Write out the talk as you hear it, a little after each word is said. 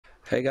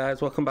Hey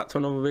guys, welcome back to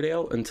another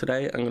video, and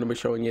today I'm going to be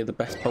showing you the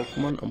best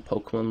Pokemon on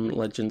Pokemon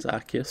Legends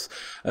Arceus.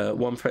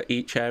 One for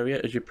each area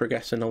as you're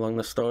progressing along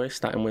the story,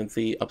 starting with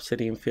the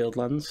Obsidian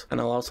Fieldlands.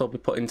 And I'll also be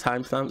putting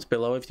timestamps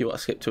below if you want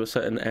to skip to a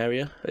certain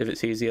area, if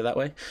it's easier that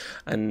way.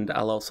 And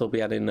I'll also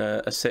be adding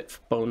a 6th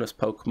bonus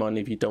Pokemon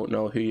if you don't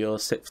know who your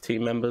 6th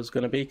team member is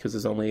going to be, because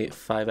there's only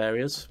 5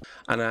 areas.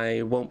 And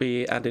I won't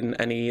be adding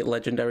any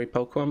legendary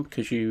Pokemon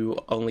because you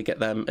only get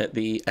them at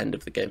the end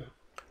of the game.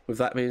 With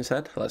that being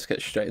said, let's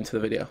get straight into the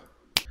video.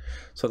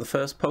 So the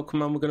first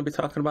Pokemon we're going to be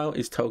talking about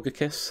is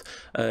Togekiss.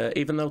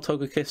 Even though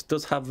Togekiss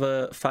does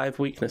have 5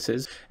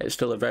 weaknesses, it's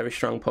still a very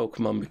strong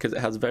Pokemon because it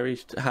has very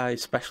high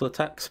special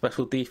attack,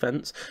 special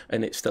defense,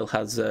 and it still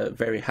has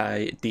very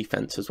high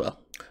defense as well.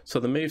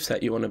 So the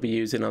moveset you want to be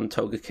using on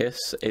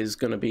Togekiss is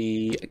going to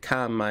be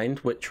Calm Mind,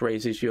 which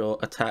raises your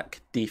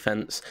attack,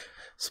 defense,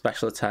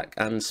 special attack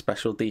and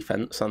special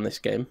defense on this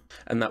game,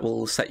 and that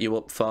will set you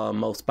up for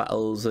most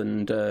battles,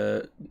 and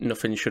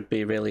nothing should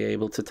be really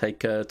able to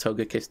take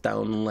Togekiss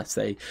down unless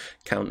they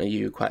counter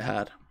you quite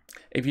hard.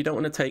 If you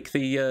don't want to take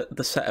the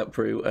setup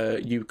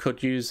route, you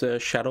could use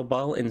Shadow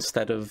Ball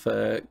instead of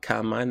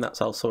Calm Mind.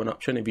 That's also an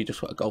option if you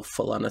just want to go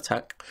full on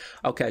attack.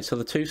 Okay, so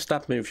the 2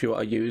 stab moves you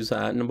want to use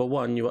are, number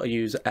 1, you want to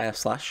use Air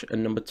Slash,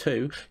 and number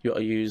 2, you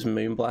want to use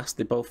Moonblast.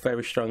 They're both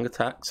very strong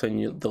attacks,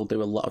 and they'll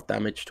do a lot of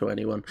damage to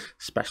anyone,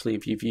 especially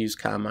if you've used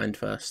Calm Mind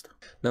first.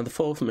 Now the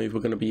 4th move we're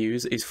going to be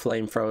using is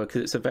Flamethrower,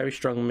 because it's a very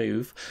strong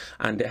move,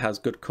 and it has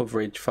good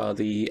coverage for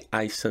the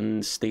Ice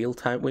and Steel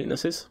type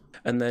weaknesses.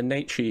 And the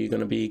nature you're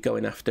going to be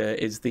going after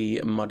is the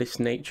Modest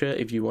nature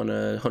if you want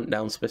to hunt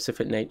down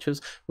specific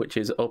natures, which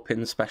is up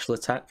in special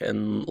attack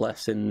and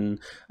less in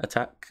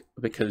attack,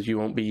 because you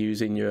won't be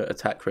using your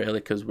attack really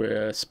because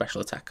we're a special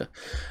attacker.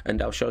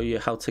 And I'll show you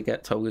how to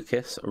get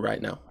Togekiss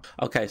right now.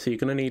 Okay, so you're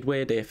going to need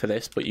Weird Ear for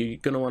this, but you're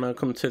going to want to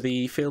come to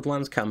the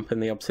Fieldlands camp in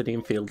the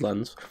Obsidian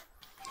Fieldlands.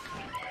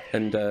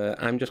 And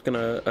I'm just going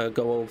to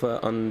go over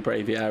on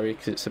Braviary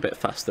because it's a bit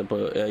faster,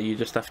 but you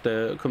just have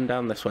to come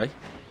down this way.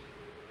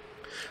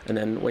 And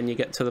then when you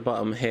get to the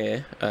bottom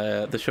here,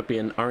 there should be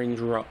an orange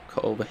rock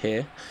over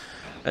here.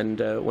 And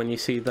when you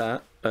see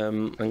that,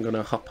 I'm going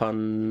to hop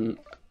on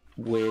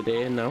Weird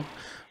Ear now.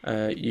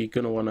 You're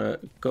going to want to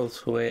go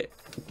to it,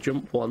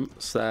 jump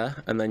once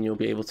there, and then you'll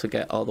be able to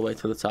get all the way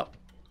to the top.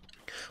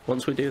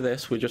 Once we do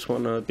this, we just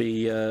want to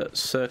be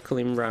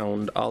circling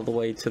round all the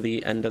way to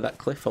the end of that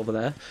cliff over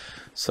there.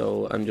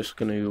 So I'm just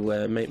going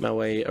to make my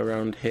way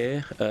around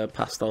here,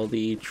 past all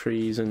the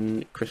trees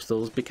and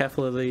crystals. Be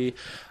careful of the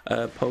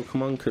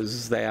Pokemon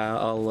because they are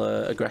all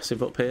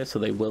aggressive up here, so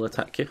they will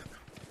attack you.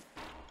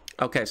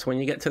 Okay, so when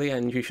you get to the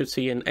end, you should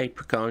see an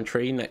apricorn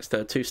tree next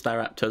to 2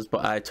 Staraptors,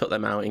 but I took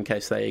them out in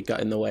case they got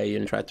in the way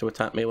and tried to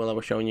attack me while I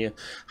was showing you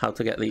how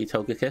to get the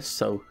Togekiss.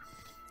 So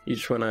you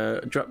just want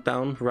to drop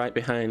down right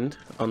behind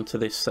onto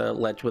this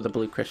ledge with a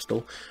blue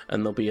crystal,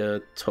 and there'll be a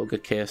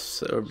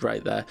Togekiss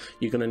right there.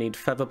 You're going to need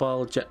Feather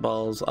Ball, Jet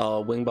Balls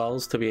or Wing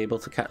Balls to be able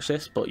to catch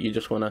this, but you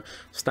just want to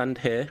stand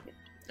here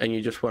and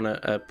you just want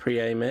to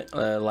pre-aim it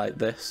like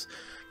this.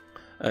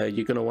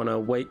 You're going to want to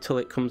wait till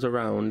it comes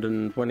around,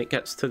 and when it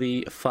gets to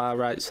the far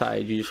right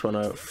side, you just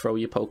want to throw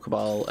your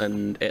Pokeball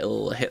and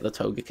it'll hit the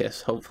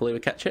Togekiss. Hopefully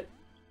we catch it.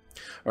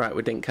 Alright,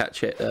 we didn't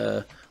catch it.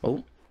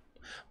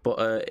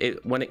 But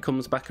when it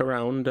comes back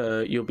around,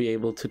 you'll be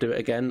able to do it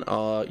again,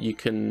 or you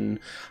can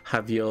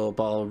have your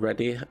ball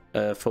ready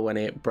for when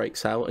it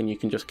breaks out, and you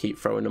can just keep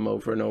throwing them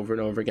over and over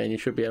and over again. You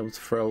should be able to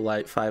throw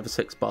like 5 or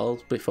 6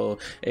 balls before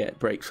it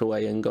breaks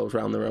away and goes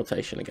around the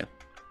rotation again.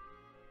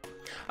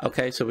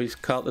 Okay, so we've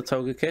caught the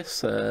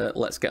Togekiss.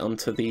 Let's get on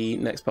to the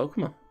next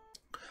Pokemon.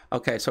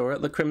 Okay, so we're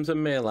at the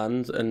Crimson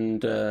Mirelands,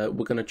 and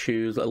we're going to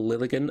choose a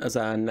Lilligant as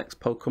our next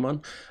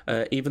Pokemon.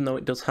 Even though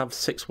it does have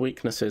 6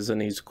 weaknesses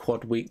and he's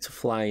quad weak to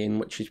flying,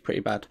 which is pretty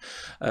bad,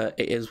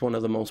 it is one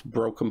of the most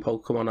broken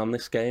Pokemon on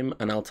this game,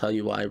 and I'll tell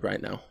you why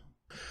right now.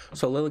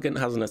 So Lilligant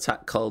has an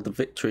attack called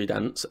Victory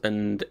Dance,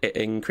 and it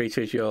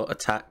increases your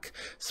attack,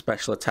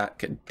 special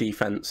attack,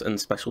 defense and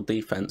special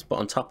defense, but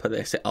on top of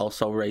this it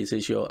also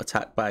raises your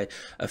attack by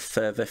a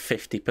further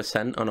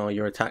 50% on all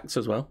your attacks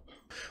as well.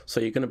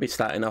 So you're going to be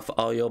starting off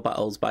all your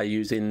battles by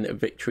using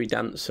Victory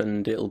Dance,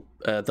 and the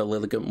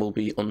Lilligant will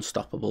be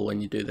unstoppable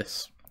when you do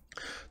this.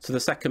 So the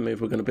second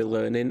move we're going to be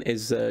learning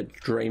is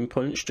Drain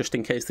Punch, just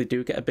in case they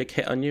do get a big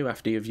hit on you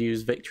after you've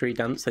used Victory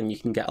Dance, then you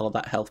can get all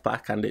that health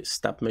back, and it's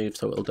stab move,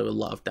 so it'll do a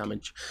lot of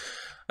damage.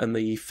 And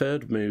the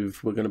third move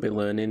we're going to be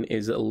learning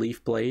is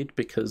Leaf Blade,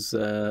 because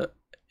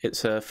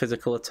it's a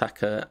physical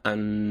attacker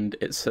and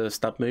it's a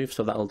stab move,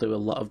 so that'll do a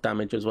lot of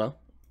damage as well.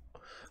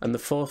 And the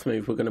 4th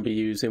move we're going to be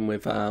using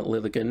with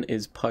Lilligant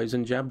is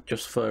Poison Jab,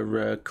 just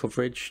for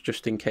coverage,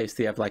 just in case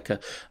they have like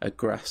a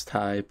grass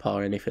type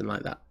or anything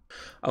like that.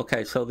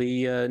 Okay, so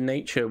the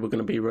nature we're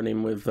going to be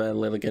running with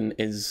Lilligant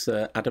is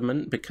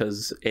Adamant,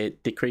 because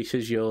it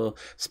decreases your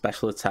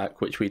special attack,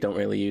 which we don't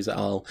really use at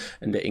all,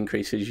 and it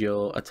increases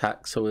your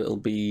attack, so it'll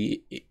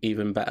be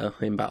even better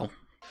in battle.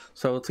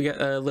 So to get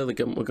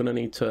Lilligant, we're going to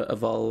need to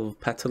evolve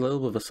Petalil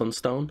with a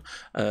Sunstone.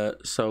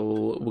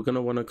 So we're going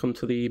to want to come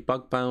to the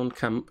Bogbound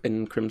camp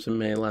in Crimson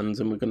Mirelands,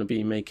 and we're going to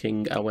be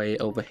making our way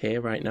over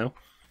here right now.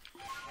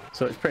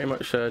 So it's pretty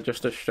much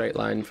just a straight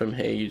line from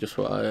here. You just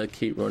want to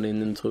keep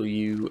running until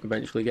you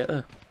eventually get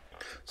there.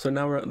 So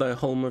now we're at the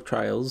Home of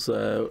Trials.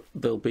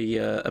 There'll be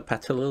a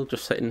Petalil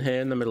just sitting here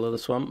in the middle of the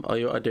swamp. All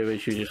you want to do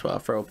is you just want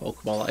to throw a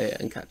Pokeball at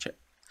it and catch it.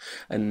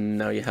 And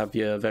now you have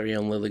your very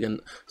own Lilligant.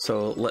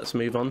 So let's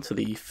move on to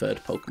the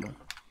third Pokemon.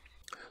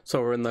 So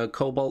we're in the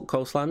Cobalt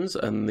Coastlands,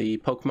 and the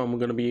Pokemon we're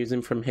going to be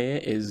using from here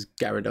is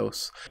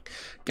Gyarados.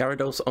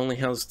 Gyarados only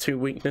has 2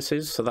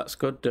 weaknesses, so that's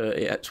good.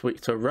 It's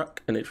weak to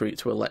Rock and it's weak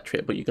to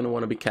Electric, but you're going to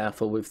want to be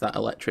careful with that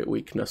Electric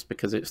weakness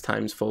because it's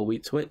 ×4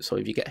 weak to it, so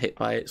if you get hit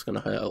by it, it's going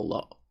to hurt a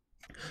lot.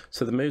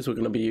 So the moves we're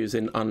going to be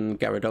using on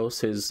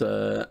Gyarados is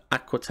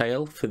Aqua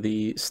Tail for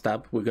the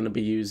stab. We're going to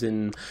be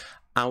using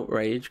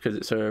Outrage because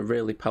it's a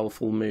really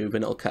powerful move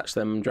and it'll catch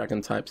them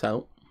dragon types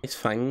out. Ice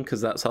Fang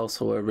because that's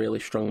also a really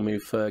strong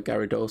move for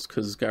Gyarados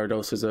because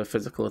Gyarados is a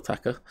physical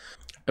attacker.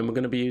 And we're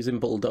going to be using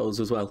Bulldoze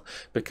as well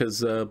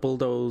because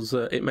Bulldoze,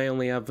 it may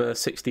only have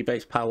 60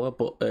 base power,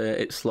 but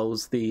it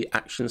slows the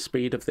action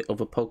speed of the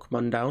other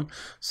Pokemon down.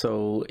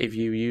 So if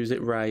you use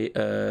it right,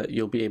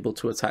 you'll be able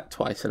to attack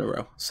twice in a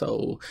row.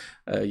 So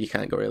you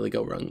can't really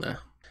go wrong there.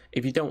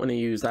 If you don't want to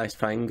use Ice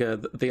Fang,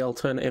 the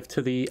alternative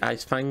to the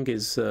Ice Fang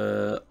is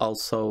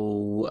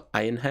also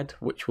Iron Head,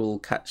 which will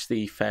catch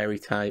the Fairy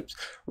types,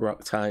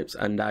 Rock types,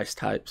 and Ice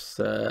types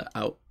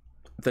out.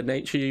 The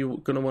nature you're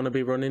going to want to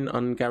be running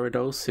on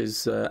Gyarados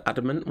is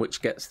Adamant,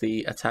 which gets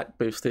the attack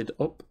boosted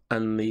up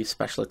and the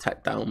special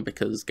attack down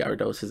because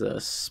Gyarados is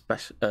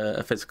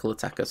a physical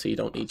attacker, so you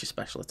don't need your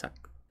special attack.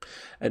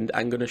 And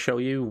I'm going to show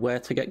you where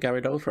to get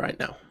Gyarados right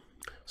now.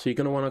 So you're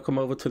going to want to come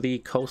over to the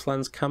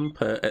Coastlands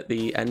camp at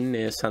the end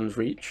near Sands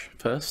Reach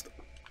first.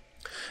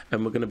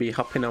 And we're going to be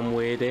hopping on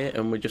Weirday,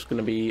 and we're just going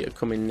to be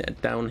coming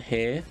down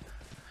here.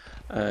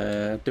 Do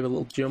a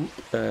little jump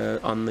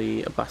on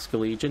the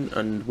Basculegion,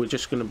 and we're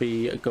just going to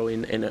be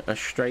going in a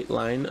straight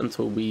line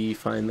until we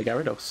find the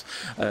Gyarados.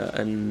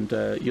 And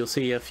you'll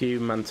see a few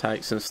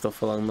Mantites and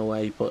stuff along the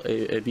way, but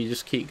if you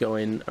just keep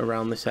going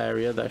around this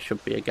area, there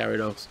should be a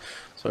Gyarados.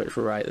 So it's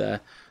right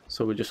there.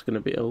 So we're just going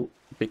to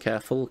be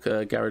careful.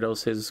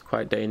 Gyarados is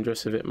quite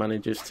dangerous if it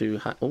manages to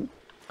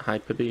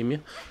Hyper Beam you.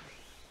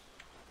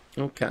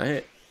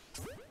 Okay,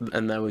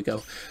 and there we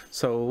go.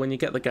 So when you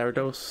get the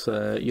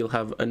Gyarados, you'll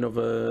have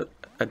another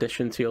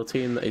addition to your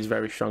team that is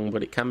very strong,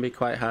 but it can be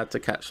quite hard to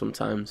catch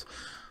sometimes.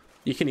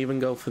 You can even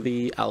go for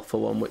the Alpha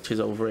one, which is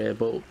over here,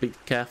 but be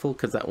careful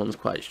because that one's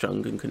quite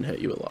strong and can hurt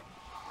you a lot.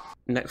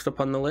 Next up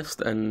on the list,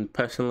 and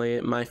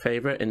personally my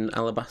favourite in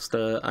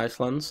Alabaster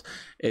Icelands,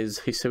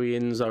 is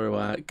Hisuian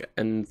Zoroark,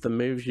 and the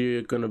moves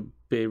you're going to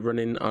be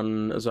running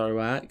on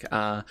Zoroark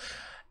are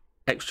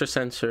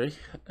Extrasensory,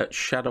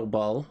 Shadow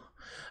Ball.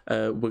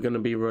 We're going to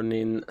be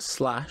running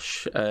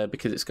Slash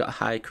because it's got a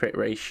high crit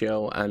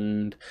ratio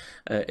and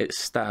it's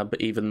Stab,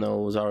 even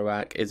though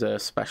Zoroark is a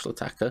special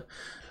attacker.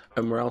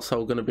 And we're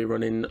also going to be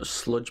running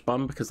Sludge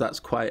Bomb because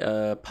that's quite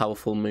a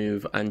powerful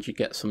move and you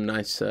get some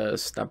nice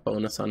stab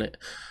bonus on it.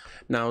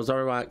 Now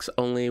Zoroark's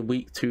only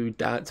weak to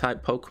Dark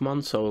type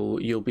Pokemon, so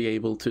you'll be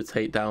able to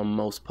take down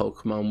most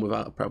Pokemon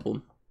without a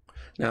problem.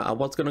 Now I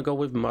was going to go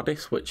with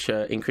Modest, which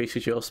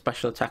increases your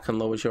special attack and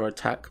lowers your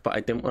attack, but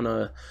I didn't want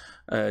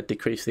to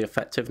decrease the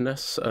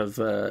effectiveness of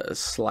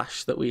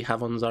Slash that we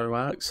have on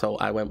Zoroark, so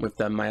I went with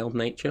the Mild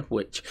Nature,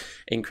 which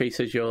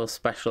increases your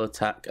special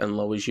attack and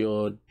lowers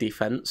your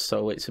defense,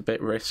 so it's a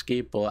bit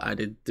risky, but I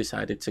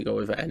decided to go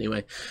with it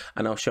anyway.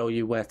 And I'll show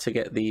you where to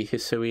get the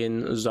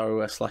Hisuian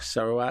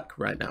Zoroark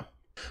right now.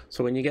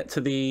 So when you get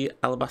to the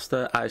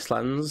Alabaster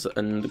Icelands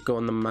and go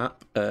on the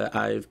map,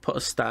 I've put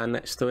a star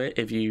next to it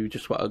if you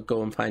just want to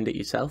go and find it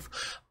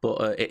yourself,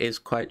 but it is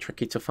quite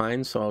tricky to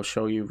find, so I'll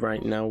show you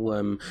right now.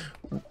 We're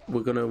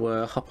going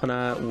to hop on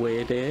our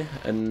Weirday,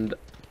 and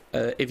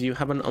if you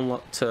haven't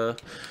unlocked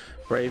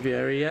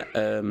Braviary yet,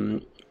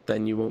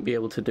 then you won't be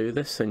able to do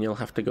this and you'll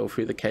have to go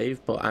through the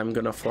cave, but I'm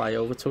going to fly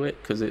over to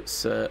it because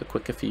it's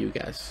quicker for you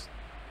guys.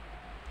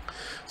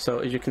 So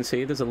as you can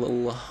see, there's a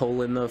little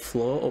hole in the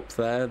floor up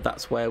there.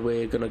 That's where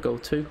we're going to go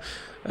to.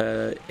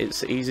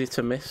 It's easy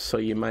to miss, so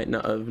you might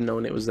not have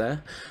known it was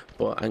there.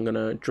 But I'm going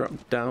to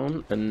drop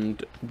down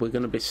and we're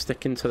going to be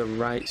sticking to the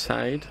right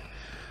side.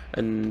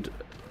 And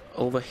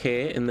over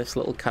here in this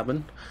little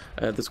cabin,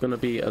 there's going to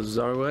be a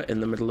Zorua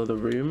in the middle of the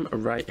room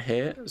right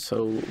here.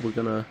 So we're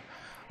going to...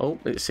 Oh,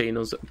 it's seen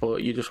us,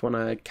 but you just want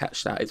to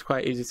catch that. It's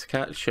quite easy to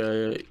catch.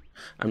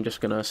 I'm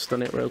just going to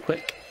stun it real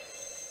quick.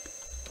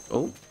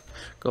 Oh.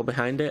 Go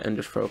behind it and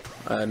just throw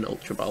an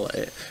Ultra Ball at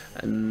it,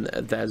 and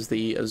there's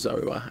the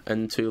Zorua.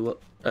 And to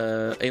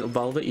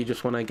evolve it, you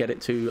just want to get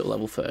it to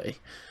level 30.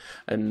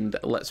 And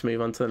let's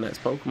move on to the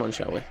next Pokemon,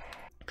 shall we?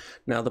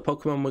 Now, the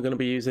Pokemon we're going to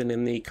be using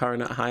in the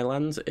Coronet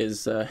Highlands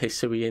is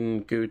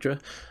Hisuian Gudra.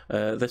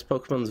 This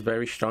Pokemon's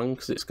very strong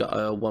because it's got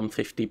a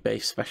 150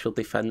 base special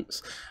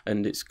defense,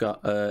 and it's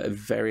got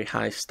very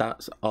high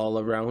stats all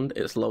around.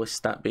 Its lowest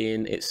stat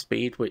being its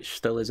speed, which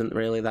still isn't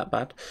really that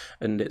bad,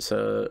 and it's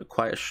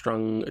quite a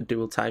strong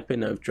dual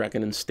typing of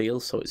Dragon and Steel,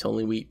 so it's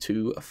only weak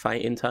to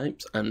fighting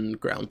types and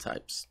ground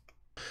types.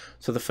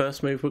 So the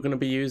first move we're going to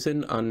be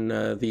using on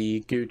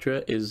the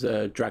Gudra is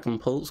Dragon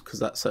Pulse, because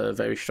that's a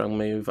very strong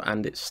move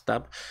and it's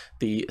stab.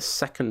 The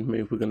second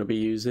move we're going to be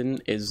using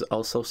is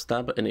also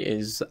stab, and it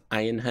is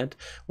Iron Head,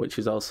 which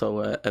is also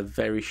a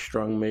very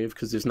strong move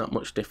because there's not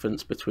much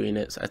difference between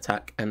its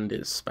attack and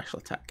its special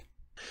attack.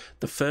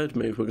 The third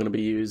move we're going to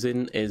be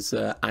using is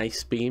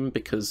Ice Beam,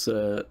 because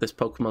this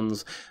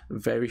Pokemon's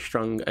very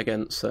strong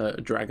against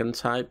Dragon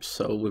types.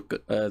 So we've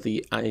got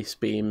the Ice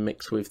Beam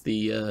mixed with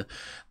the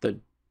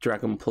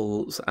Dragon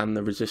Pulse, and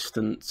the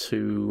resistance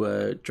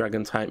to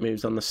Dragon type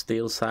moves on the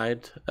Steel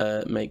side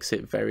makes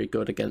it very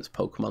good against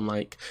Pokemon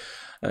like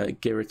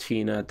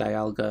Giratina,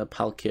 Dialga,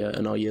 Palkia,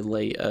 and all your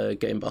late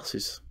game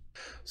bosses.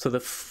 So the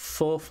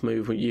fourth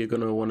move you're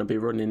going to want to be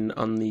running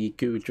on the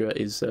Gudra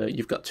is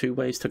you've got two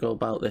ways to go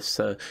about this.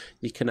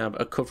 You can have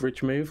a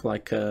coverage move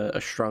like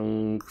a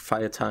strong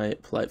fire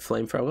type like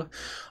Flamethrower,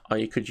 or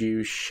you could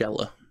use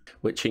Shelter,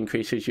 which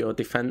increases your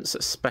defense,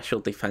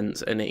 special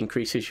defense, and it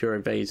increases your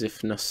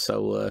evasiveness,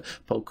 so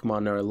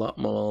Pokemon are a lot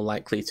more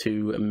likely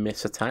to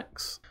miss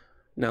attacks.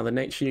 Now, the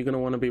nature you're going to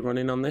want to be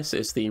running on this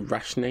is the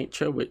Rash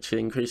nature, which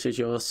increases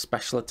your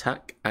special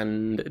attack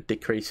and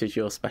decreases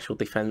your special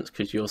defense,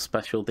 because your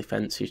special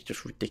defense is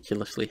just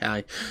ridiculously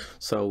high.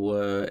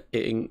 So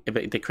if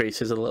it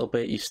decreases a little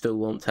bit, you still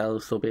won't tell,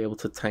 you'll still be able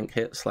to tank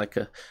hits like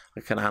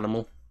an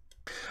animal.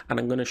 And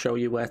I'm going to show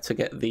you where to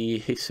get the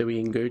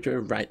Hisuian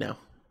Gudra right now.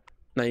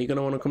 Now, you're going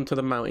to want to come to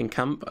the mountain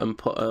camp and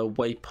put a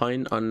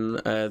waypoint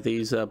on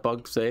these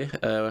bogs here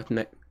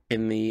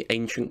in the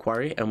ancient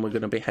quarry, and we're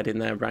going to be heading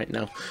there right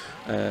now.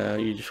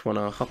 You just want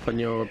to hop on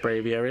your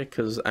Braviary,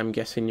 because I'm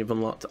guessing you've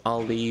unlocked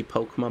all the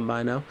Pokemon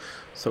by now.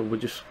 So we're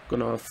just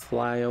going to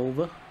fly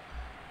over,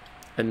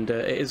 and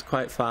it is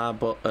quite far,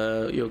 but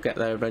you'll get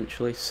there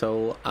eventually.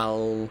 So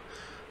I'll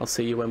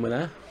see you when we're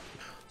there.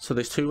 So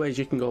there's two ways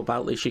you can go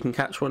about this. You can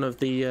catch one of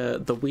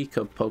the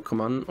weaker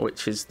Pokemon,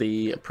 which is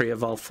the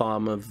pre-evolved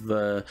form of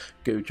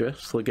Gudra,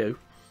 Sliggoo.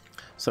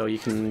 So you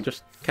can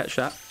just catch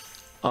that,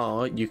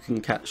 or you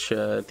can catch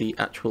the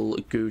actual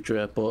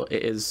Gudra, but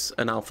it is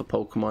an alpha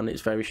Pokemon.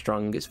 It's very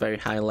strong, it's very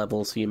high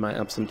level, so you might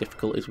have some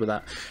difficulties with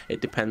that.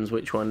 It depends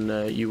which one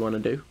you want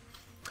to do.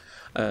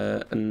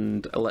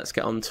 And let's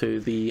get on to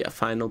the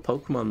final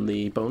Pokemon,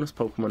 the bonus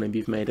Pokemon, if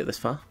you've made it this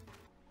far.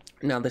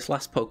 Now, this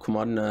last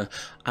Pokemon,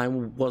 I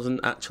wasn't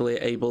actually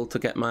able to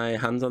get my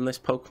hands on this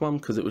Pokemon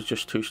because it was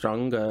just too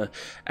strong.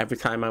 Every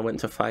time I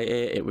went to fight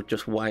it, it would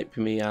just wipe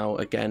me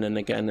out again and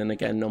again and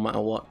again, no matter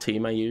what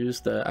team I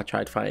used. I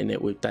tried fighting it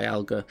with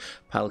Dialga,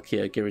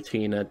 Palkia,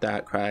 Giratina,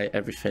 Darkrai,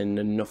 everything,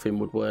 and nothing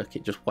would work.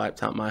 It just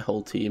wiped out my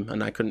whole team,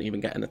 and I couldn't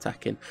even get an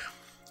attack in.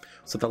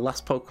 So the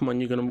last Pokemon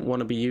you're going to want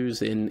to be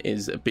using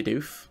is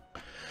Bidoof.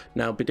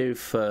 Now,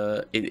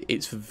 Bidoof,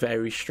 it's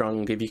very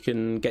strong. If you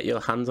can get your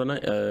hands on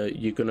it,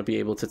 you're going to be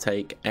able to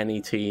take any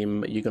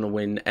team. You're going to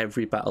win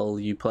every battle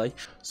you play.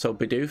 So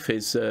Bidoof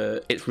is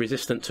it's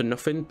resistant to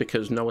nothing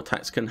because no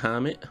attacks can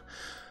harm it.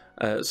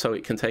 So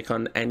it can take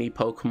on any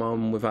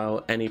Pokemon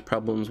without any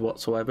problems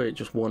whatsoever. It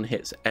just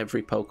one-hits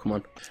every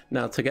Pokemon.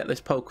 Now, to get this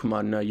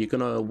Pokemon, you're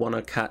going to want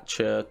to catch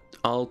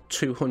all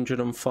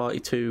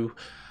 242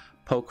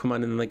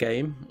 Pokemon in the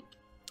game.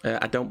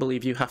 I don't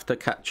believe you have to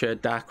catch a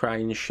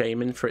Darkrai and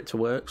Shaman for it to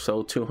work,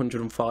 so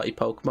 240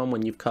 Pokemon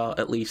when you've caught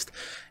at least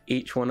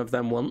each one of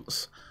them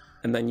once.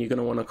 And then you're going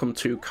to want to come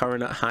to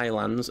Coronet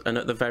Highlands, and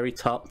at the very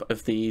top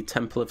of the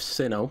Temple of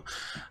Sinnoh,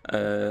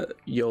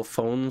 your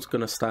phone's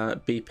going to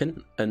start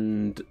beeping,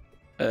 and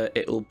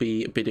it'll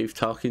be Bidoof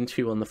talking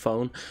to you on the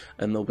phone,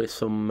 and there'll be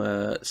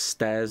some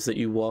stairs that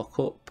you walk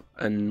up,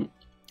 and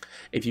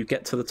if you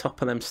get to the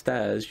top of them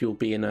stairs, you'll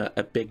be in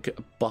a big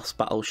boss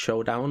battle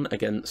showdown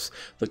against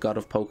the god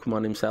of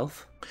Pokemon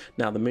himself.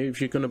 Now, the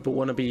moves you're going to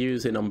want to be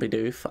using on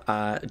Bidoof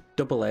are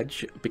Double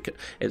Edge, because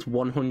it's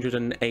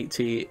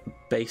 180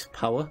 base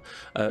power.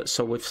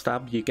 So with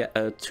Stab, you get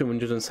a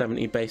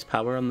 270 base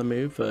power on the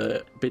move.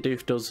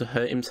 Bidoof does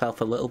hurt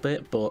himself a little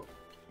bit, but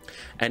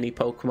any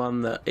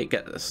Pokemon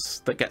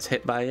that gets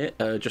hit by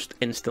it just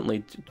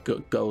instantly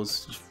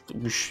goes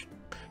whoosh.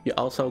 You're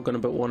also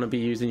going to want to be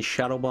using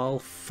Shadow Ball,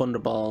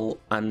 Thunderball,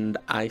 and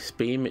Ice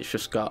Beam. It's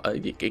just got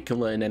it can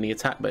learn any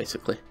attack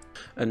basically.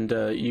 And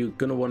you're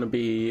going to want to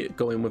be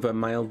going with a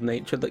mild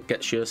nature that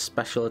gets your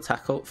special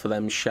attack up for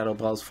them Shadow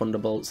Balls,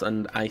 Thunderbolts,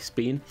 and Ice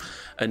Beam,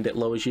 and it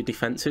lowers your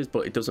defenses,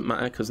 but it doesn't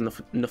matter because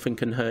nothing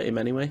can hurt him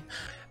anyway.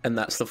 And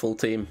that's the full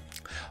team.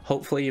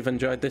 Hopefully you've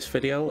enjoyed this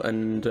video,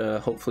 and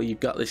hopefully you've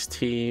got this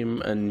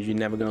team and you're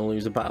never going to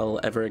lose a battle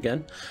ever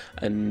again.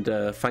 And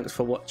thanks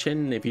for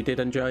watching. If you did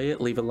enjoy it,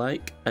 leave a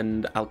like,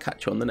 and I'll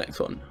catch you on the next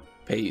one.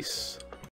 Peace.